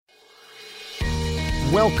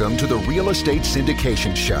Welcome to the Real Estate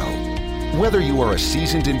Syndication Show. Whether you are a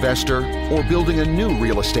seasoned investor or building a new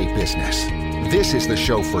real estate business, this is the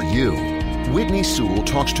show for you. Whitney Sewell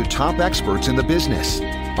talks to top experts in the business.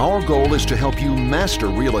 Our goal is to help you master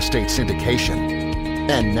real estate syndication.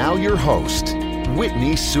 And now your host,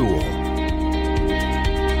 Whitney Sewell.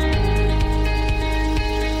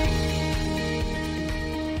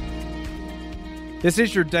 This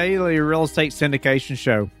is your daily real estate syndication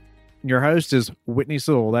show. Your host is Whitney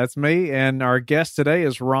Sewell. That's me. And our guest today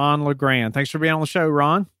is Ron LeGrand. Thanks for being on the show,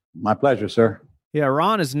 Ron. My pleasure, sir. Yeah,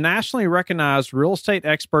 Ron is nationally recognized real estate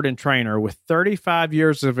expert and trainer with 35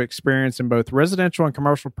 years of experience in both residential and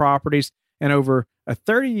commercial properties and over a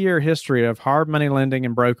 30-year history of hard money lending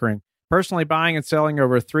and brokering, personally buying and selling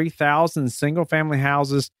over 3,000 single-family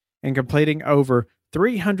houses and completing over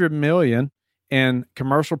 $300 million in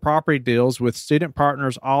commercial property deals with student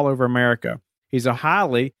partners all over America. He's a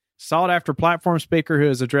highly sought-after platform speaker who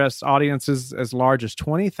has addressed audiences as large as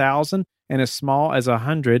 20,000 and as small as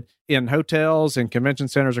 100 in hotels and convention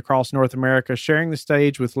centers across North America, sharing the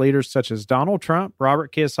stage with leaders such as Donald Trump,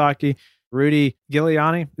 Robert Kiyosaki, Rudy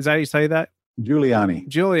Giuliani. Is that how you say that? Giuliani,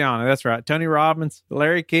 that's right. Tony Robbins,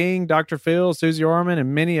 Larry King, Dr. Phil, Susie Orman,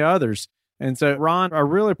 and many others. And so, Ron, I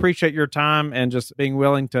really appreciate your time and just being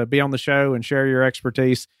willing to be on the show and share your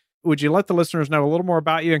expertise. Would you let the listeners know a little more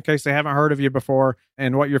about you in case they haven't heard of you before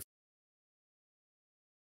and what your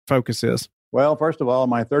focus is? Well, first of all,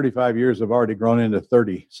 my 35 years have already grown into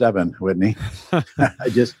 37, Whitney. I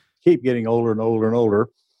just keep getting older and older and older.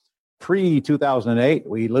 Pre-2008,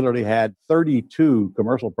 we literally had 32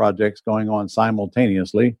 commercial projects going on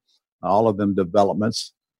simultaneously, all of them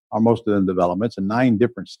developments, or most of them developments, in 9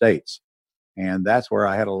 different states. And that's where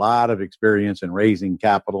I had a lot of experience in raising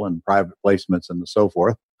capital and private placements and so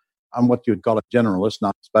forth. I'm what you'd call a generalist,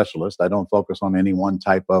 not a specialist. I don't focus on any one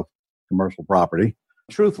type of commercial property.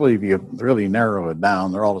 Truthfully, if you really narrow it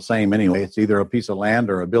down, they're all the same anyway. It's either a piece of land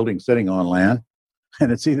or a building sitting on land, and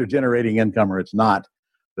it's either generating income or it's not.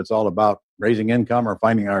 It's all about raising income or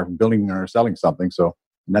finding or building or selling something. So,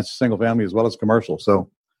 and that's single family as well as commercial. So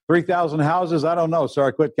 3,000 houses, I don't know, sir.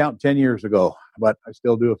 I quit counting 10 years ago, but I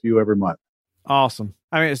still do a few every month. Awesome.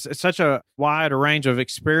 I mean, it's such a wide range of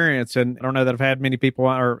experience, and I don't know that I've had many people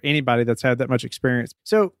or anybody that's had that much experience.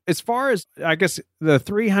 So as far as, I guess, the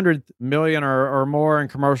 300 million or more in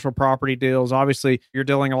commercial property deals, obviously you're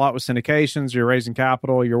dealing a lot with syndications, you're raising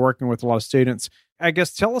capital, you're working with a lot of students. I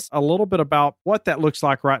guess tell us a little bit about what that looks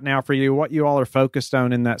like right now for you, what you all are focused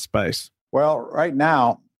on in that space. Well, right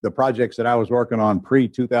now, the projects that I was working on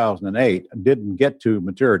pre-2008 didn't get to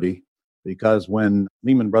maturity, because when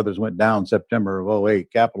Lehman Brothers went down September of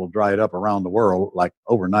 2008, capital dried up around the world like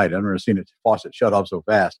overnight. I've never seen a faucet shut off so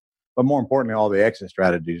fast. But more importantly, all the exit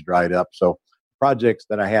strategies dried up. So projects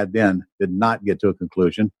that I had then did not get to a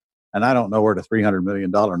conclusion. And I don't know where the $300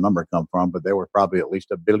 million number come from, but there were probably at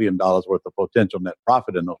least $1 billion worth of potential net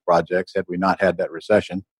profit in those projects had we not had that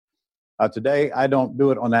recession. Today, I don't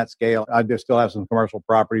do it on that scale. I just still have some commercial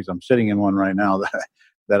properties. I'm sitting in one right now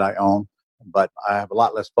that I own. But I have a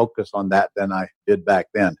lot less focus on that than I did back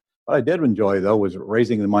then. What I did enjoy, though, was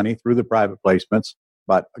raising the money through the private placements.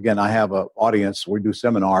 But again, I have an audience. We do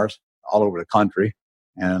seminars all over the country.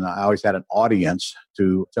 And I always had an audience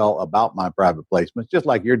to tell about my private placements, just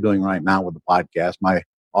like you're doing right now with the podcast. My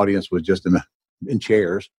audience was just in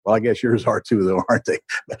chairs. Well, I guess yours are too, though, aren't they?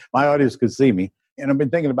 My audience could see me. And I've been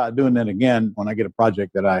thinking about doing that again when I get a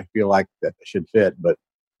project that I feel like that should fit. But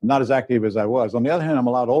I'm not as active as I was. On the other hand, I'm a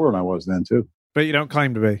lot older than I was then, too. But you don't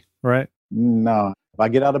claim to be, right? No. If I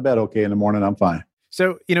get out of bed okay in the morning, I'm fine.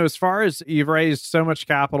 So, as far as you've raised so much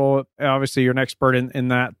capital, obviously you're an expert in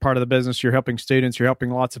that part of the business. You're helping students. You're helping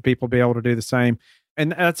lots of people be able to do the same.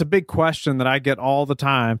 And that's a big question that I get all the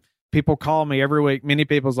time. People call me every week. Many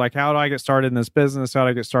people's like, how do I get started in this business? How do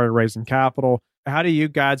I get started raising capital? How do you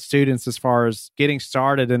guide students as far as getting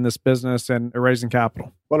started in this business and raising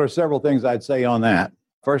capital? Well, there's several things I'd say on that.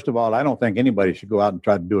 First of all, I don't think anybody should go out and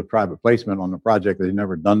try to do a private placement on a project that they've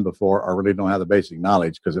never done before or really don't have the basic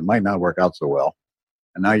knowledge, because it might not work out so well.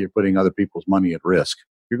 And now you're putting other people's money at risk.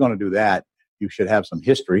 If you're going to do that, you should have some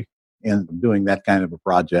history in doing that kind of a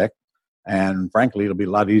project. And frankly, it'll be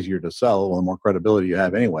a lot easier to sell the more credibility you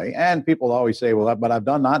have anyway. And people always say, well, but I've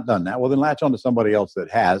not done that. Well, then latch on to somebody else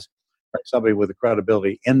that has, bring somebody with the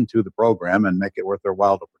credibility into the program and make it worth their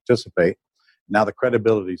while to participate. Now the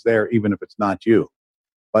credibility is there, even if it's not you.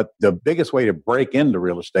 But the biggest way to break into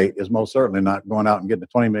real estate is most certainly not going out and getting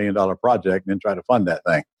a $20 million project and then try to fund that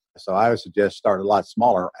thing. So I would suggest start a lot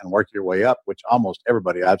smaller and work your way up, which almost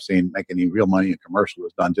everybody I've seen make any real money in commercial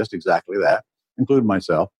has done just exactly that, including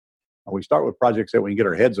myself. And we start with projects that we can get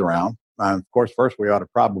our heads around. Of course, first we ought to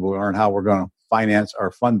probably learn how we're going to finance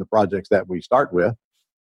or fund the projects that we start with.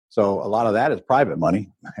 So a lot of that is private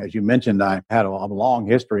money. As you mentioned, I had a long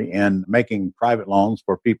history in making private loans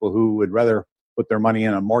for people who would rather put their money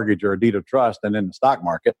in a mortgage or a deed of trust than in the stock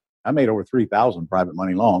market. I made over 3,000 private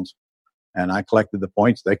money loans, and I collected the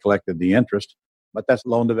points. They collected the interest. But that's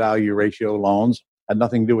loan-to-value ratio loans. Had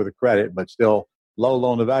nothing to do with the credit, but still low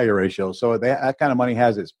loan-to-value ratio. So that kind of money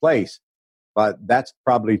has its place. But that's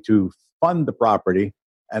probably to fund the property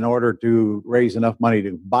in order to raise enough money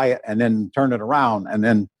to buy it and then turn it around. And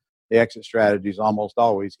then the exit strategy is almost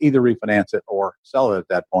always either refinance it or sell it at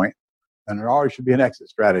that point. And there always should be an exit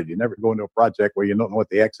strategy. Never go into a project where you don't know what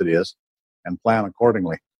the exit is and plan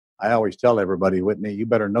accordingly. I always tell everybody, Whitney, you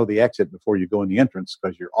better know the exit before you go in the entrance,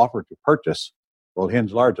 because your offer to purchase will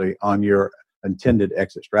hinge largely on your intended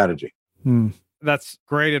exit strategy. That's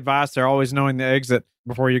great advice there, always knowing the exit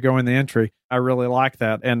before you go in the entry. I really like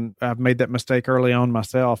that. And I've made that mistake early on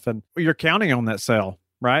myself. And you're counting on that sale,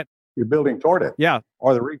 right? You're building toward it. Yeah.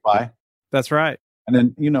 Or the refi. That's right. And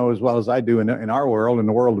then, as well as I do in our world, in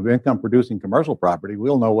the world of income producing commercial property,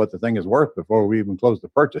 we'll know what the thing is worth before we even close the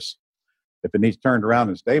purchase. If it needs turned around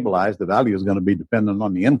and stabilized, the value is going to be dependent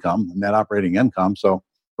on the income, net operating income. So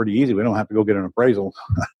pretty easy. We don't have to go get an appraisal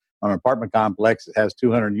on an apartment complex that has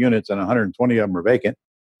 200 units and 120 of them are vacant,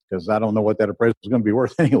 because I don't know what that appraisal is going to be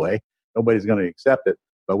worth anyway. Nobody's going to accept it.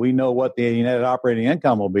 But we know what the net operating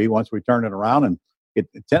income will be once we turn it around and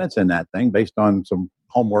get the tenants in that thing based on some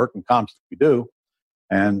homework and comps that we do.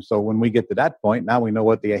 And so when we get to that point, now we know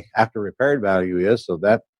what the after repaired value is. So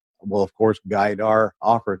that will, of course, guide our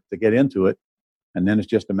offer to get into it. And then it's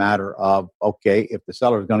just a matter of, okay, if the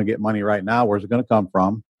seller is going to get money right now, where's it going to come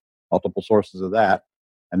from? Multiple sources of that.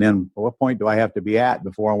 And then at what point do I have to be at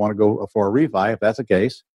before I want to go for a refi? If that's the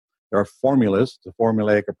case, there are formulas. It's a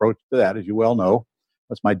formulaic approach to that, as you well know.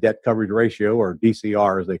 That's my debt coverage ratio, or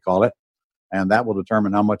DCR as they call it. And that will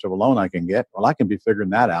determine how much of a loan I can get. Well, I can be figuring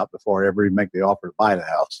that out before I ever even make the offer to buy the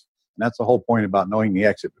house. And that's the whole point about knowing the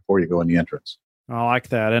exit before you go in the entrance. I like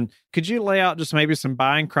that. And could you lay out just maybe some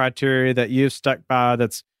buying criteria that you've stuck by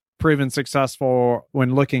that's proven successful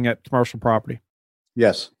when looking at commercial property?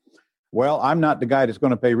 Yes. Well, I'm not the guy that's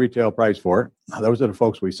going to pay retail price for it. Those are the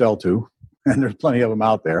folks we sell to, and there's plenty of them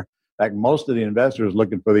out there. In fact, most of the investors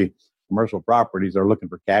looking for the commercial properties are looking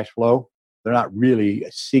for cash flow. They're not really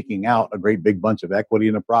seeking out a great big bunch of equity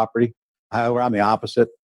in a property. However, I'm the opposite.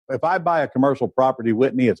 If I buy a commercial property,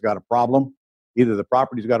 Whitney, it's got a problem. Either the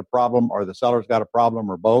property's got a problem or the seller's got a problem,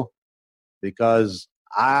 or both, because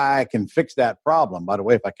I can fix that problem. By the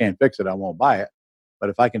way, if I can't fix it, I won't buy it. But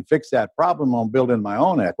if I can fix that problem, I'll build in my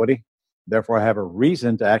own equity. Therefore, I have a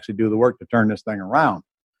reason to actually do the work to turn this thing around.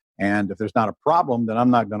 And if there's not a problem, then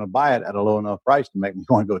I'm not going to buy it at a low enough price to make me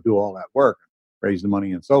want to go do all that work, raise the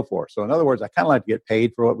money, and so forth. So in other words, I kind of like to get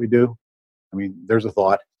paid for what we do. I mean, there's a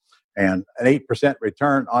thought. And an 8%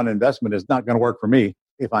 return on investment is not going to work for me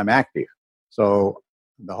if I'm active. So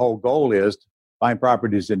the whole goal is to find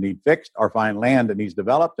properties that need fixed, or find land that needs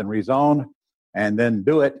developed and rezoned, and then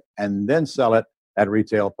do it and then sell it at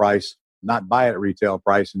retail price, not buy it at retail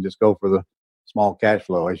price and just go for the small cash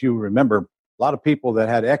flow. As you remember, a lot of people that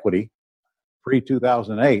had equity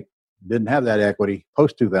pre-2008 didn't have that equity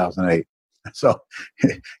post-2008. So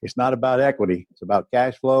it's not about equity. It's about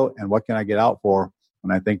cash flow and what can I get out for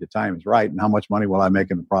when I think the time is right, and how much money will I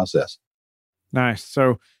make in the process. Nice.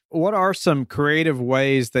 So what are some creative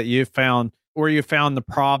ways that you've found where you found the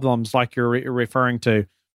problems like you're referring to?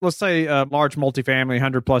 Let's say a large multifamily,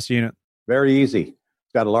 100 plus unit. Very easy.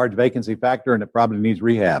 It's got a large vacancy factor and it probably needs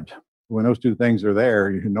rehabbed. When those two things are there,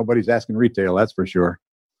 nobody's asking retail, that's for sure.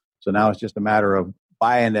 So now it's just a matter of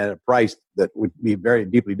buying at a price that would be very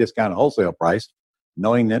deeply discounted wholesale price,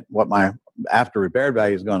 knowing that what my after repair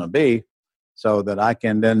value is going to be, so that I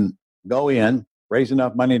can then go in, raise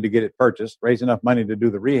enough money to get it purchased, raise enough money to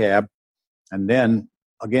do the rehab, and then,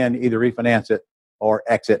 again, either refinance it or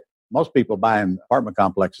exit. Most people buying apartment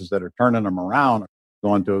complexes that are turning them around,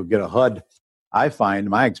 going to get a HUD. I find, in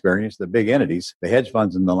my experience, the big entities, the hedge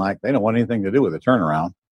funds and the like, they don't want anything to do with a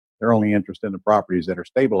turnaround. They're only interested in the properties that are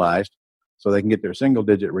stabilized so they can get their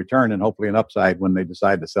single-digit return and hopefully an upside when they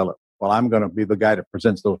decide to sell it. Well, I'm going to be the guy that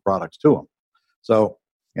presents those products to them. So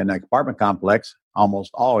in an apartment complex,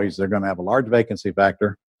 almost always they're going to have a large vacancy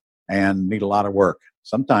factor and need a lot of work.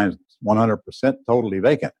 Sometimes 100% totally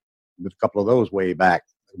vacant. There's a couple of those way back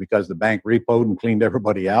because the bank repoed and cleaned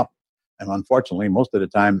everybody out. And unfortunately, most of the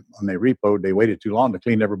time when they repoed, they waited too long to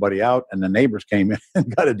clean everybody out, and the neighbors came in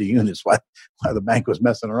and gutted the units while the bank was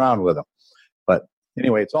messing around with them. But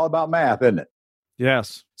anyway, it's all about math, isn't it?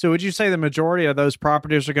 Yes. So would you say the majority of those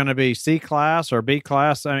properties are going to be C class or B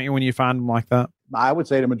class? I mean, when you find them like that? I would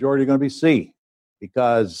say the majority are going to be C,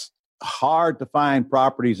 because hard to find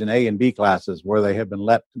properties in A and B classes where they have been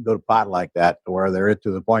let to go to pot like that, to where they're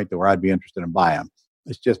to the point to where I'd be interested in buying them.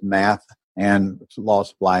 It's just math and law of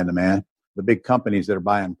supply and demand. The big companies that are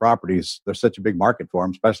buying properties, there's such a big market for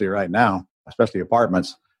them, especially right now, especially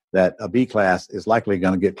apartments, that a B class is likely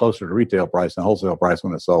going to get closer to retail price than wholesale price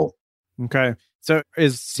when it's sold. Okay. So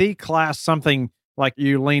is C class something like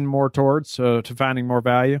you lean more towards to finding more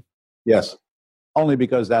value? Yes, only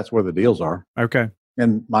because that's where the deals are. Okay.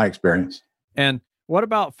 In my experience. And what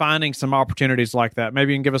about finding some opportunities like that?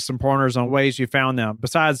 Maybe you can give us some pointers on ways you found them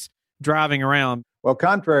besides driving around. Well,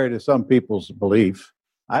 contrary to some people's belief,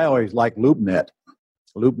 I always like LoopNet,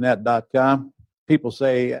 loopnet.com. People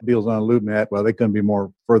say deals on LoopNet. Well, they couldn't be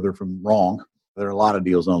more further from wrong. There are a lot of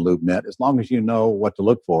deals on LoopNet. As long as you know what to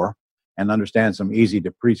look for and understand some easy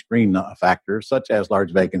to pre-screen factors, such as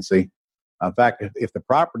large vacancy. In fact, if the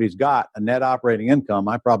property's got a net operating income,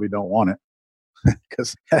 I probably don't want it,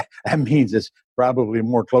 because that means it's probably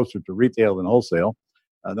more closer to retail than wholesale.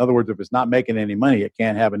 In other words, if it's not making any money, it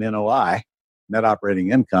can't have an NOI, net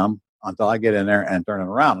operating income, until I get in there and turn it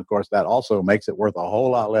around. Of course, that also makes it worth a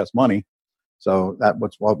whole lot less money. So that's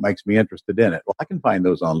what makes me interested in it. Well, I can find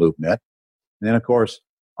those on LoopNet. And then, of course,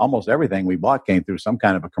 almost everything we bought came through some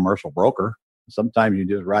kind of a commercial broker. Sometimes you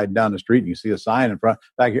just ride down the street and you see a sign in front.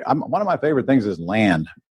 In fact, one of my favorite things is land,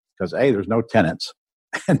 because A, there's no tenants,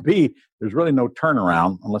 and B, there's really no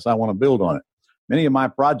turnaround unless I want to build on it. Many of my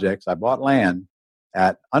projects, I bought land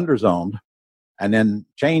at underzoned and then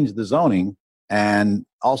changed the zoning, and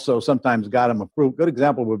also sometimes got them approved. Good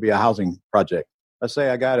example would be a housing project. Let's say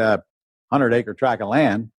I got a 100-acre tract of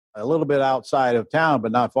land a little bit outside of town,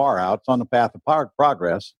 but not far out. It's on the path of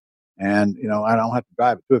progress. And, I don't have to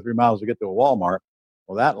drive 2 or 3 miles to get to a Walmart.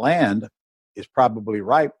 Well, that land is probably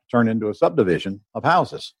ripe to turn into a subdivision of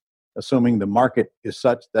houses, assuming the market is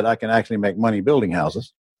such that I can actually make money building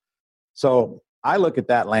houses. So I look at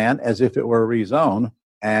that land as if it were rezoned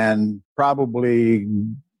and probably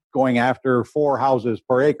going after 4 houses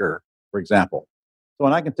per acre, for example. So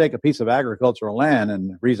when I can take a piece of agricultural land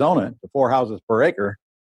and rezone it to 4 houses per acre,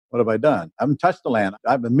 what have I done? I haven't touched the land.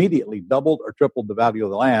 I've immediately doubled or tripled the value of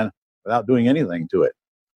the land without doing anything to it.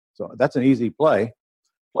 So that's an easy play.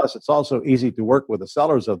 Plus, it's also easy to work with the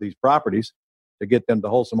sellers of these properties to get them to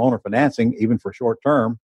wholesome owner financing, even for short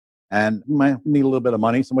term. And you might need a little bit of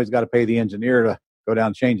money. Somebody's got to pay the engineer to go down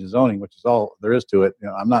and change the zoning, which is all there is to it.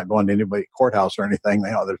 I'm not going to anybody's courthouse or anything.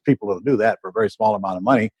 There's people that'll do that for a very small amount of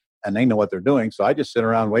money, and they know what they're doing. So I just sit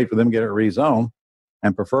around and wait for them to get it rezoned,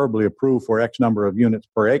 and preferably approved for X number of units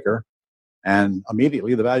per acre. And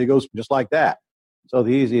immediately the value goes just like that. So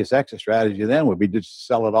the easiest exit strategy then would be to just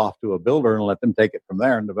sell it off to a builder and let them take it from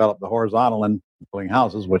there and develop the horizontal and building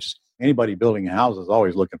houses, which anybody building a house is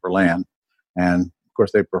always looking for land. And of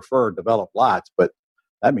course, they prefer developed lots, but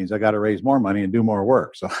that means I got to raise more money and do more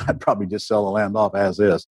work. So I'd probably just sell the land off as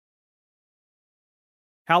is.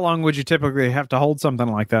 How long would you typically have to hold something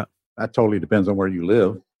like that? That totally depends on where you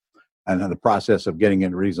live and the process of getting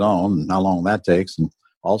it rezoned and how long that takes. And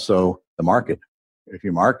also the market. If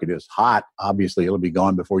your market is hot, obviously it'll be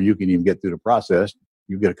gone before you can even get through the process.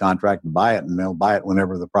 You get a contract and buy it, and they'll buy it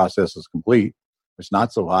whenever the process is complete. If it's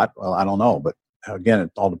not so hot, well, I don't know. But again,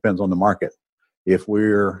 it all depends on the market. If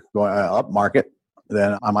we're going up market,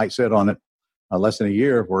 then I might sit on it less than a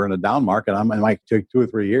year. If we're in a down market, it might take 2 or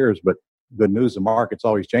 3 years. But good news, the market's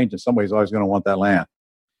always changing. Somebody's always going to want that land.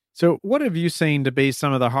 So what have you seen to be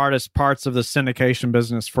some of the hardest parts of the syndication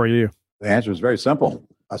business for you? The answer is very simple.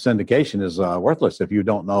 A syndication is worthless if you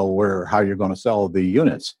don't know how you're going to sell the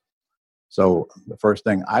units. So the first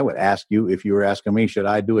thing I would ask you, if you were asking me, should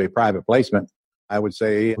I do a private placement? I would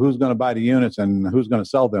say, who's going to buy the units and who's going to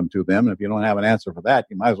sell them to them? And if you don't have an answer for that,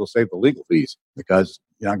 you might as well save the legal fees, because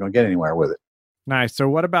you're not going to get anywhere with it. Nice. So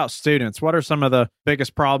what about students? What are some of the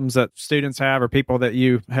biggest problems that students have or people that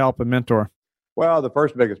you help and mentor? Well, the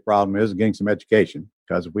first biggest problem is getting some education,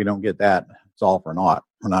 because if we don't get that, it's all for naught.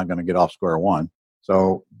 We're not going to get off square one.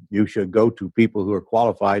 So you should go to people who are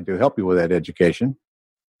qualified to help you with that education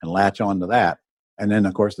and latch on to that. And then,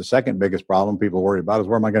 of course, the second biggest problem people worry about is,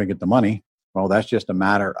 where am I going to get the money? Well, that's just a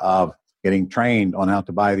matter of getting trained on how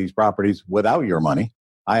to buy these properties without your money.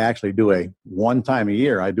 I actually do one time a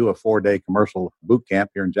year, I do a 4-day commercial boot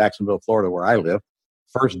camp here in Jacksonville, Florida, where I live.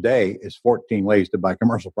 First day is 14 ways to buy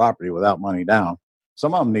commercial property without money down.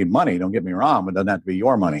 Some of them need money, don't get me wrong, but it doesn't have to be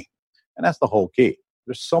your money. And that's the whole key.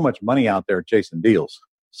 There's so much money out there chasing deals.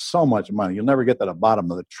 So much money. You'll never get to the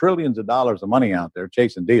bottom of the trillions of dollars of money out there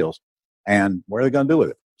chasing deals. And what are they going to do with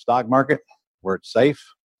it? Stock market? where it's safe?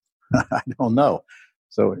 I don't know.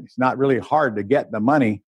 So it's not really hard to get the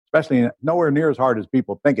money, especially nowhere near as hard as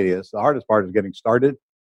people think it is. The hardest part is getting started.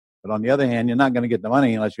 But on the other hand, you're not going to get the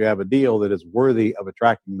money unless you have a deal that is worthy of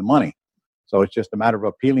attracting the money. So it's just a matter of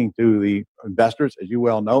appealing to the investors, as you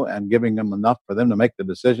well know, and giving them enough for them to make the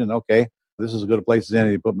decision, okay, this is as good a place as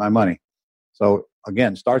any to put my money. So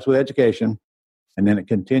again, starts with education, and then it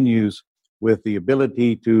continues with the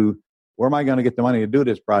ability to, where am I going to get the money to do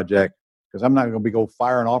this project? Because I'm not going to go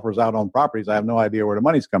firing offers out on properties. I have no idea where the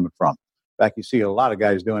money's coming from. In fact, you see a lot of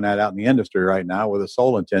guys doing that out in the industry right now with the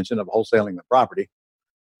sole intention of wholesaling the property.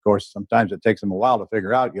 Of course, sometimes it takes them a while to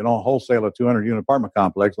figure out you don't wholesale a 200-unit apartment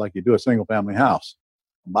complex like you do a single-family house.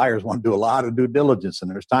 Buyers want to do a lot of due diligence, and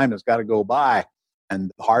there's time that's got to go by,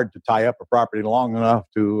 and hard to tie up a property long enough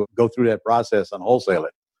to go through that process and wholesale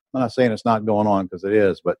it. I'm not saying it's not going on, because it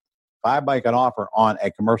is, but if I make an offer on a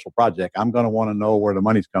commercial project, I'm going to want to know where the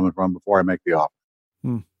money's coming from before I make the offer.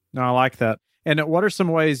 No, I like that. And what are some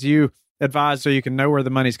ways you advise so you can know where the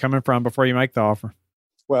money's coming from before you make the offer?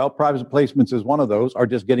 Well, private placements is one of those, or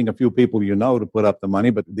just getting a few people you know to put up the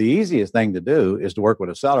money. But the easiest thing to do is to work with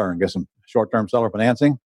a seller and get some short-term seller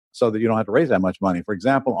financing so that you don't have to raise that much money. For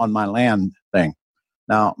example, on my land thing.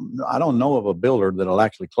 Now, I don't know of a builder that'll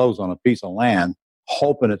actually close on a piece of land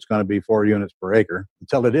hoping it's going to be 4 units per acre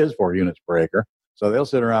until it is 4 units per acre. So they'll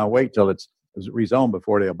sit around and wait till it's rezoned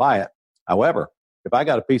before they'll buy it. However, if I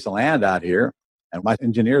got a piece of land out here and my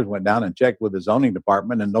engineers went down and checked with the zoning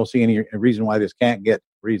department and don't see any reason why this can't get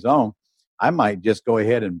rezoned, I might just go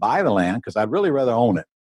ahead and buy the land because I'd really rather own it.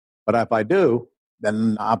 But if I do,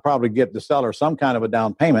 then I'll probably get the seller some kind of a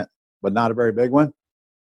down payment, but not a very big one,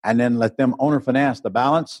 and then let them owner finance the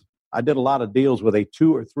balance. I did a lot of deals with a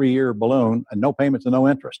 2 or 3 year balloon and no payments and no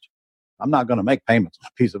interest. I'm not going to make payments on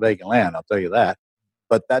a piece of vacant land, I'll tell you that.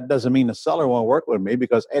 But that doesn't mean the seller won't work with me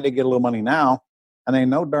because, A, they get a little money now, and they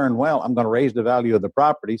know darn well I'm going to raise the value of the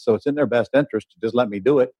property, so it's in their best interest to just let me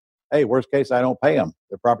do it. Hey, worst case, I don't pay them.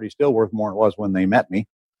 The property's still worth more than it was when they met me.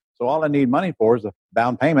 So all I need money for is a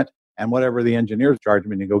down payment and whatever the engineers charge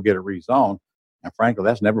me to go get it rezoned. And frankly,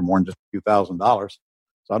 that's never more than just a few $1,000s.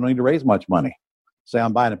 So I don't need to raise much money. Say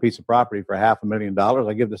I'm buying a piece of property for $500,000.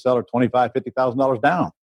 I give the seller $25,000, $50,000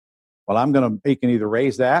 down. Well, he can either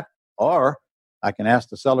raise that or I can ask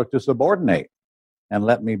the seller to subordinate and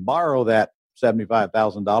let me borrow that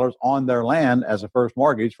 $75,000 on their land as a first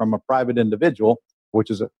mortgage from a private individual,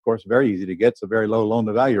 which is, of course, very easy to get. It's a very low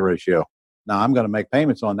loan-to-value ratio. Now, I'm going to make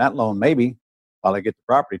payments on that loan maybe while I get the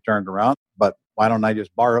property turned around, but why don't I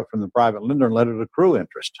just borrow it from the private lender and let it accrue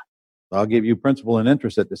interest? So I'll give you principal and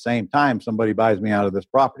interest at the same time somebody buys me out of this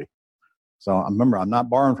property. So remember, I'm not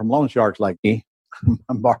borrowing from loan sharks like me.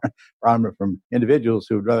 I'm borrowing from individuals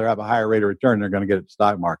who would rather have a higher rate of return than they're going to get at the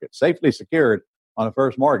stock market. Safely secured on a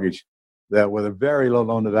first mortgage that with a very low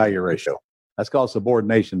loan-to-value ratio. That's called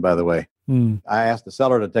subordination, by the way. I asked the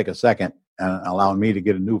seller to take a second and allow me to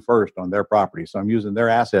get a new first on their property. So I'm using their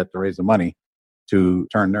asset to raise the money to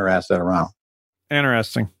turn their asset around.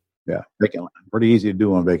 Interesting. Yeah, vacant land. Pretty easy to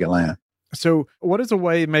do on vacant land. So what is a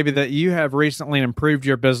way maybe that you have recently improved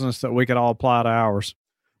your business that we could all apply to ours?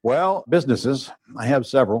 Well, businesses, I have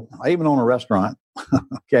several. I even own a restaurant,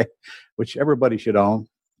 okay, which everybody should own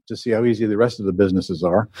to see how easy the rest of the businesses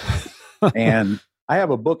are. And I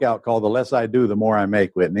have a book out called The Less I Do, The More I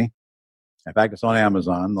Make, Whitney. In fact, it's on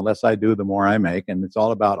Amazon. The less I do, the more I make. And it's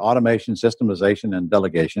all about automation, systemization, and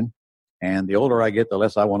delegation. And the older I get, the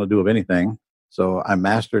less I want to do of anything. So I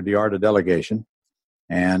mastered the art of delegation.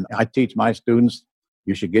 And I teach my students,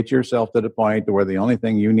 you should get yourself to the point where the only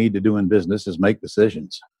thing you need to do in business is make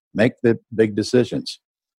decisions. Make the big decisions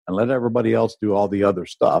and let everybody else do all the other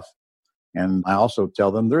stuff. And I also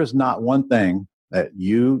tell them there is not one thing that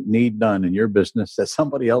you need done in your business that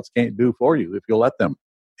somebody else can't do for you if you'll let them.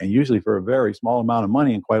 And usually for a very small amount of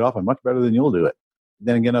money and quite often much better than you'll do it.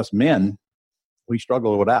 Then again, us men, we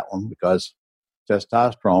struggle with that one because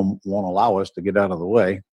testosterone won't allow us to get out of the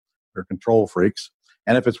way. We're control freaks.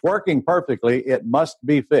 And if it's working perfectly, it must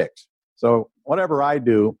be fixed. So whatever I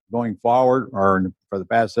do going forward or for the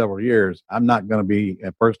past several years, I'm not going to be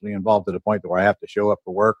personally involved to the point where I have to show up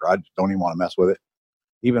for work or I just don't even want to mess with it.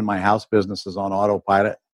 Even my house business is on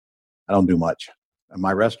autopilot. I don't do much. In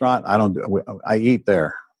my restaurant, I eat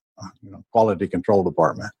there. Quality control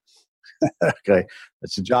department. Okay.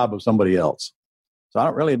 It's the job of somebody else. So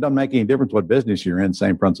it doesn't make any difference what business you're in.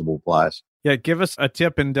 Same principle applies. Yeah. Give us a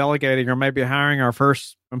tip in delegating or maybe hiring our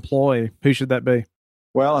first employee. Who should that be?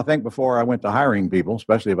 Well, I think before I went to hiring people,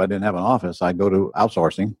 especially if I didn't have an office, I'd go to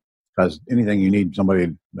outsourcing because anything you need somebody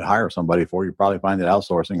to hire somebody for, you probably find that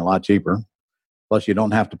outsourcing a lot cheaper. Plus, you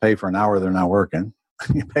don't have to pay for an hour they're not working.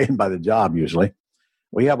 You pay them by the job usually.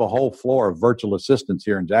 We have a whole floor of virtual assistants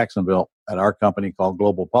here in Jacksonville at our company called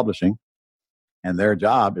Global Publishing. And their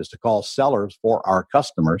job is to call sellers for our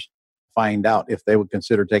customers, find out if they would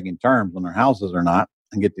consider taking terms on their houses or not,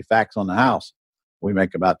 and get the facts on the house. We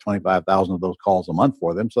make about 25,000 of those calls a month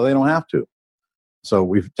for them, so they don't have to. So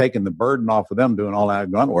we've taken the burden off of them doing all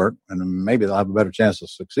that grunt work, and maybe they'll have a better chance of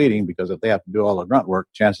succeeding, because if they have to do all the grunt work,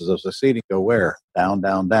 chances of succeeding go where? Down,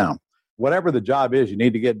 down, down. Whatever the job is you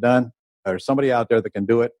need to get done, there's somebody out there that can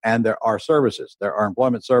do it, and there are services. There are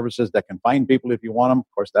employment services that can find people if you want them.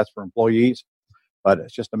 Of course, that's for employees, but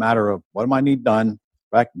it's just a matter of what do I need done?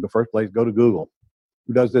 Back in the first place, go to Google.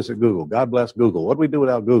 Who does this at Google? God bless Google. What do we do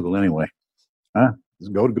without Google anyway?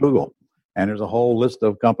 Just go to Google. And there's a whole list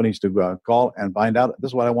of companies to call and find out,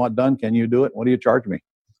 this is what I want done. Can you do it? What do you charge me?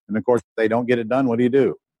 And of course, if they don't get it done, what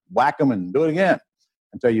do? Whack them and do it again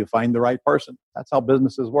until you find the right person. That's how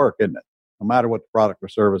businesses work, isn't it? No matter what the product or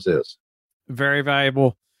service is. Very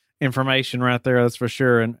valuable information right there, that's for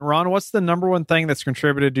sure. And Ron, what's the number one thing that's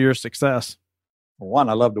contributed to your success? For one,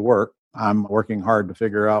 I love to work. I'm working hard to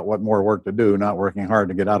figure out what more work to do, not working hard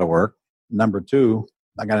to get out of work. Number two,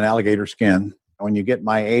 I got an alligator skin. When you get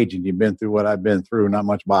my age and you've been through what I've been through, not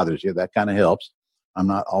much bothers you. That kind of helps. I'm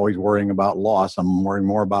not always worrying about loss. I'm worrying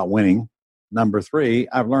more about winning. Number three,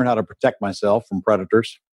 I've learned how to protect myself from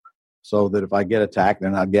predators so that if I get attacked, they're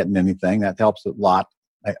not getting anything. That helps a lot.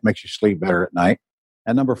 It makes you sleep better at night.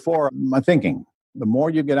 And number four, my thinking. The more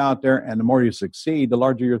you get out there and the more you succeed, the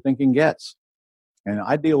larger your thinking gets. And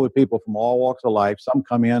I deal with people from all walks of life. Some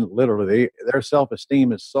come in, literally, their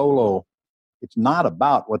self-esteem is so low. It's not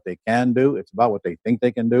about what they can do. It's about what they think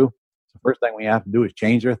they can do. The first thing we have to do is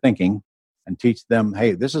change their thinking and teach them,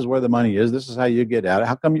 hey, this is where the money is. This is how you get at it.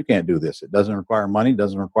 How come you can't do this? It doesn't require money,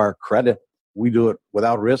 doesn't require credit. We do it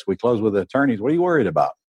without risk. We close with attorneys. What are you worried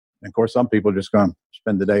about? And of course, some people are just going to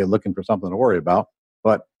spend the day looking for something to worry about.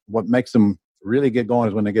 But what makes them really get going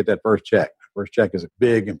is when they get that first check. First check is a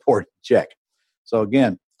big, important check. So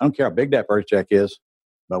again, I don't care how big that first check is,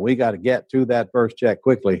 but we got to get to that first check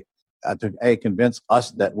quickly to convince us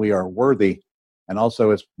that we are worthy. And also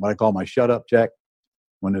it's what I call my shut up check.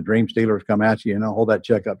 When the dream stealers come at you, hold that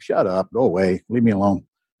check up, shut up, go away, leave me alone.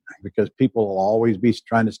 Because people will always be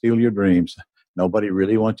trying to steal your dreams. Nobody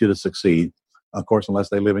really wants you to succeed. Of course, unless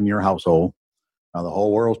they live in your household. Now, the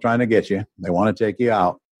whole world's trying to get you. They want to take you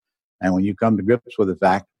out. And when you come to grips with the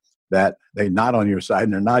fact that they're not on your side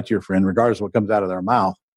and they're not your friend, regardless of what comes out of their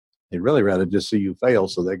mouth, they'd really rather just see you fail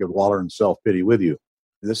so they could wallow in self-pity with you.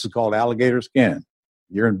 This is called alligator skin.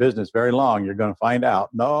 You're in business very long. You're going to find out,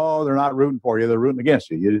 no, they're not rooting for you. They're rooting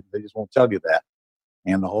against you. They just won't tell you that.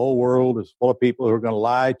 And the whole world is full of people who are going to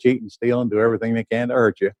lie, cheat, and steal and do everything they can to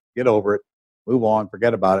hurt you. Get over it. Move on.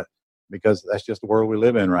 Forget about it. Because that's just the world we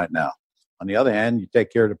live in right now. On the other hand, you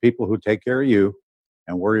take care of the people who take care of you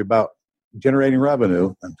and worry about generating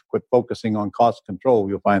revenue and quit focusing on cost control.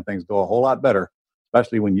 You'll find things go a whole lot better,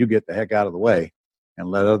 especially when you get the heck out of the way and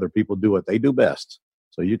let other people do what they do best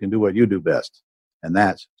so you can do what you do best. And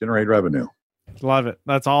that's generate revenue. Love it.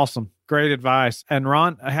 That's awesome. Great advice. And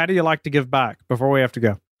Ron, how do you like to give back before we have to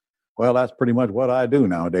go? Well, that's pretty much what I do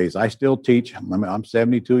nowadays. I still teach. I'm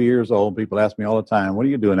 72 years old. People ask me all the time, what are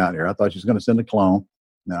you doing out here? I thought you was going to send a clone.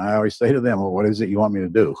 Now, I always say to them, well, what is it you want me to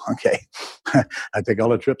do? Okay. I take all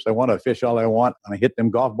the trips I want. I fish all I want. I hit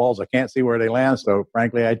them golf balls. I can't see where they land. So,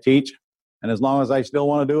 frankly, I teach. And as long as I still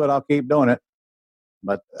want to do it, I'll keep doing it.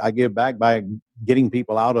 But I give back by getting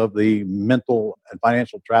people out of the mental and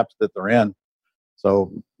financial traps that they're in.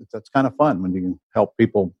 So that's kind of fun when you can help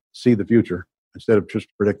people see the future instead of just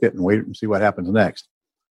predict it and wait and see what happens next.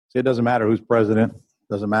 See, it doesn't matter who's president.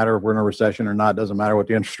 Doesn't matter if we're in a recession or not. Doesn't matter what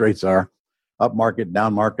the interest rates are. Up market,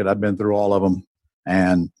 down market, I've been through all of them.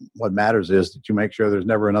 And what matters is that you make sure there's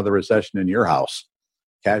never another recession in your house.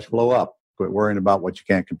 Cash flow up. Quit worrying about what you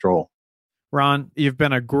can't control. Ron, you've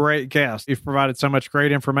been a great guest. You've provided so much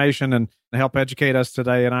great information and help educate us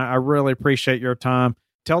today. And I really appreciate your time.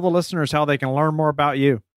 Tell the listeners how they can learn more about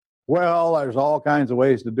you. Well, there's all kinds of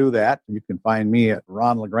ways to do that. You can find me at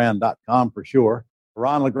ronlegrand.com for sure.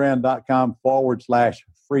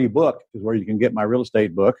 ronlegrand.com/free book is where you can get my real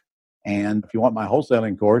estate book. And if you want my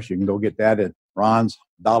wholesaling course, you can go get that at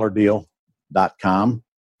ronsdollardeal.com.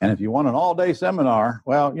 And if you want an all-day seminar,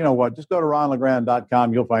 well, you know what? Just go to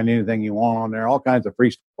ronlegrand.com. You'll find anything you want on there, all kinds of free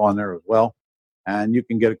stuff on there as well. And you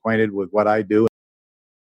can get acquainted with what I do.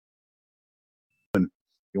 And if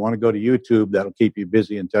you want to go to YouTube, that'll keep you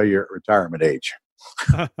busy until your retirement age.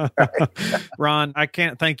 Ron, I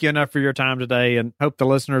can't thank you enough for your time today, and hope the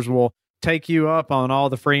listeners will take you up on all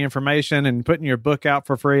the free information and putting your book out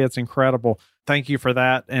for free. It's incredible. Thank you for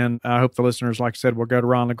that. And I hope the listeners, like I said, will go to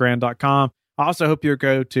ronlegrand.com. I also hope you'll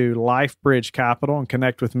go to LifeBridge Capital and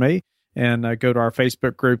connect with me, and go to our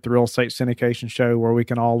Facebook group, The Real Estate Syndication Show, where we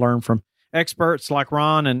can all learn from experts like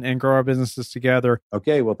Ron and grow our businesses together.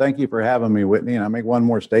 Okay. Well, thank you for having me, Whitney. And I'll make one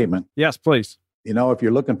more statement. Yes, please. If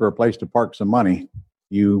you're looking for a place to park some money,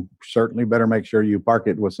 you certainly better make sure you park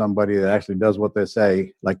it with somebody that actually does what they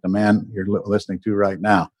say, like the man you're listening to right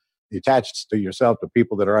now. Attached to yourself to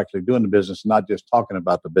people that are actually doing the business, not just talking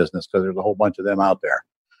about the business, because there's a whole bunch of them out there.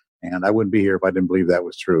 And I wouldn't be here if I didn't believe that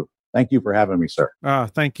was true. Thank you for having me, sir.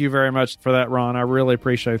 Thank you very much for that, Ron. I really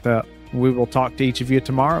appreciate that. We will talk to each of you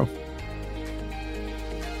tomorrow.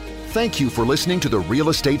 Thank you for listening to the Real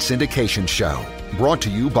Estate Syndication Show, brought to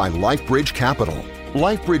you by LifeBridge Capital.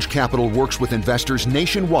 LifeBridge Capital works with investors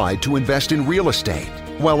nationwide to invest in real estate,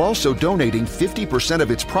 while also donating 50% of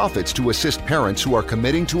its profits to assist parents who are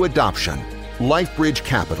committing to adoption. LifeBridge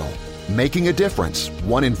Capital, making a difference,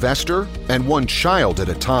 one investor and one child at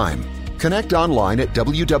a time. Connect online at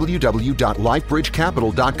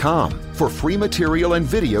www.lifebridgecapital.com for free material and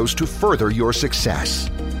videos to further your success.